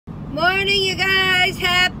Morning, you guys.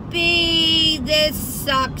 Happy This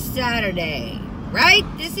Sucks Saturday. Right?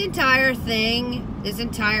 This entire thing, this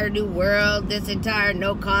entire new world, this entire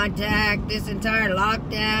no contact, this entire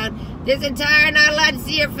lockdown, this entire not allowed to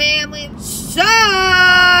see your family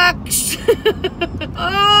sucks.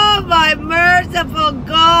 Oh my merciful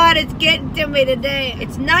God, it's getting to me today.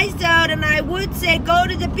 It's nice out and I would say go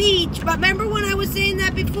to the beach, but remember when I was saying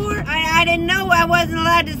that before? I didn't know I wasn't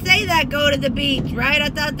allowed to say that, go to the beach, right? I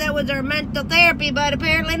thought that was our mental therapy, but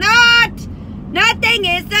apparently not. Nothing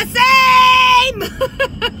is the same.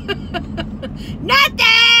 Nothing.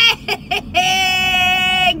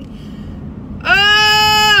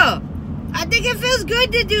 Oh, I think it feels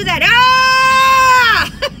good to do that. Ah!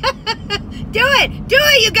 Do it,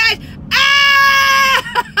 you guys.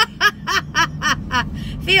 Ah!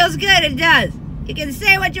 Feels good, it does. You can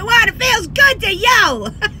say what you want, it feels good to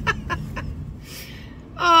yell.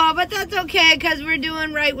 Oh, but that's okay, because we're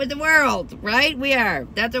doing right with the world, right? We are.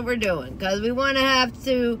 That's what we're doing, because we want to have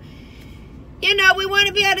to, you know, we want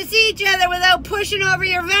to be able to see each other without pushing over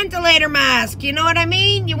your ventilator mask. You know what I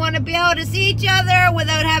mean? You want to be able to see each other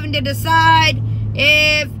without having to decide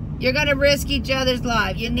if you're going to risk each other's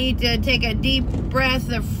lives. You need to take a deep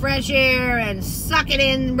breath of fresh air and suck it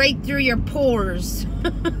in right through your pores.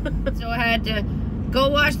 So I had to go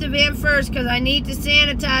wash the van first because I need to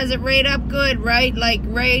sanitize it right up good, right? Like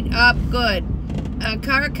right up good. A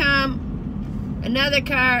car come, another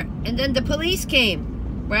car, and then the police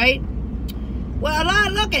came, right?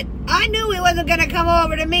 Well, look it. I knew he wasn't going to come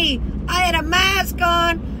over to me. I had a mask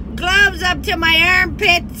on, gloves up to my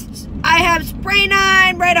armpits. I have spray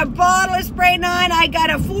 9, right? A bottle of spray 9. I got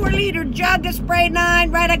a 4-liter jug of spray 9,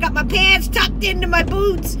 right? I got my pants tucked into my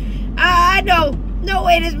boots. I know. No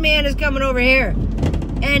way this man is coming over here.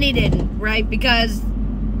 And he didn't, right? Because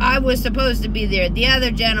I was supposed to be there. The other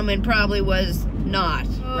gentleman probably was not,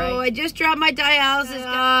 right? Oh, I just dropped my dialysis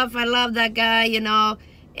off. I love that guy, you know.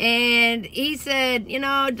 And he said, you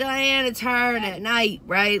know, Diane, it's hard at night,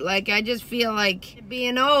 right? Like, I just feel like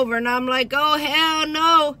being over. And I'm like, oh, hell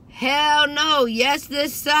no. Hell no. Yes,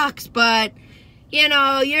 this sucks, but you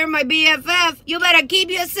know, you're my BFF. You better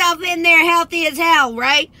keep yourself in there healthy as hell,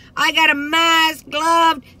 right? I got a mask,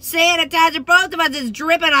 glove, sanitizer. Both of us is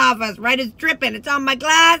dripping off us, right? It's dripping. It's on my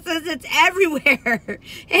glasses. It's everywhere.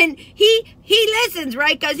 And he listens,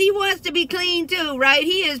 right? Because he wants to be clean too, right?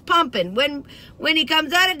 He is pumping. When he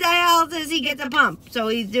comes out of dialysis, he gets a pump. So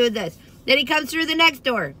he's doing this. Then he comes through the next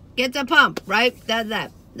door, gets a pump, right? Does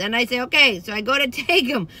that. Then I say, okay. So I go to take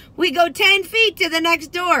him. We go 10 feet to the next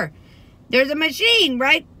door. There's a machine,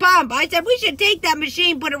 right? Pump. I said, we should take that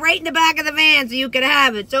machine, put it right in the back of the van so you can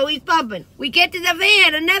have it. So he's pumping. We get to the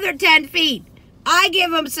van, another 10 feet. I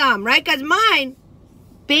give him some, right? Because mine,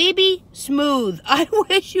 baby smooth. I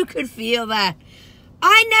wish you could feel that.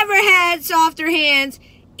 I never had softer hands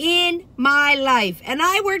in my life. And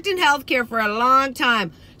I worked in healthcare for a long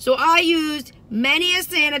time. So I used many a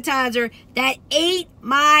sanitizer that ate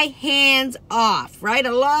my hands off, right?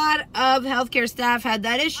 A lot of healthcare staff had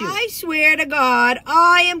that issue. I swear to God,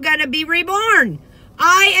 I am going to be reborn.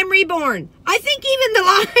 I am reborn. I think even the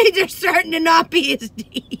lines are starting to not be as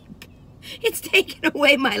deep. It's taken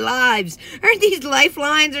away my lives. Aren't these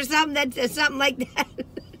lifelines or something? That's something like that.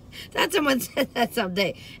 Thought someone said that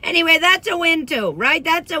someday. Anyway, that's a win too, right?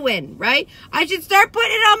 That's a win, right? I should start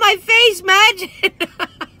putting it on my face, imagine.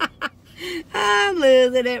 I'm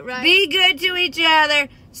losing it, right? Be good to each other.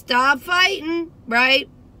 Stop fighting, right?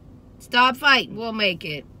 Stop fighting. We'll make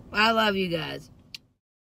it. I love you guys.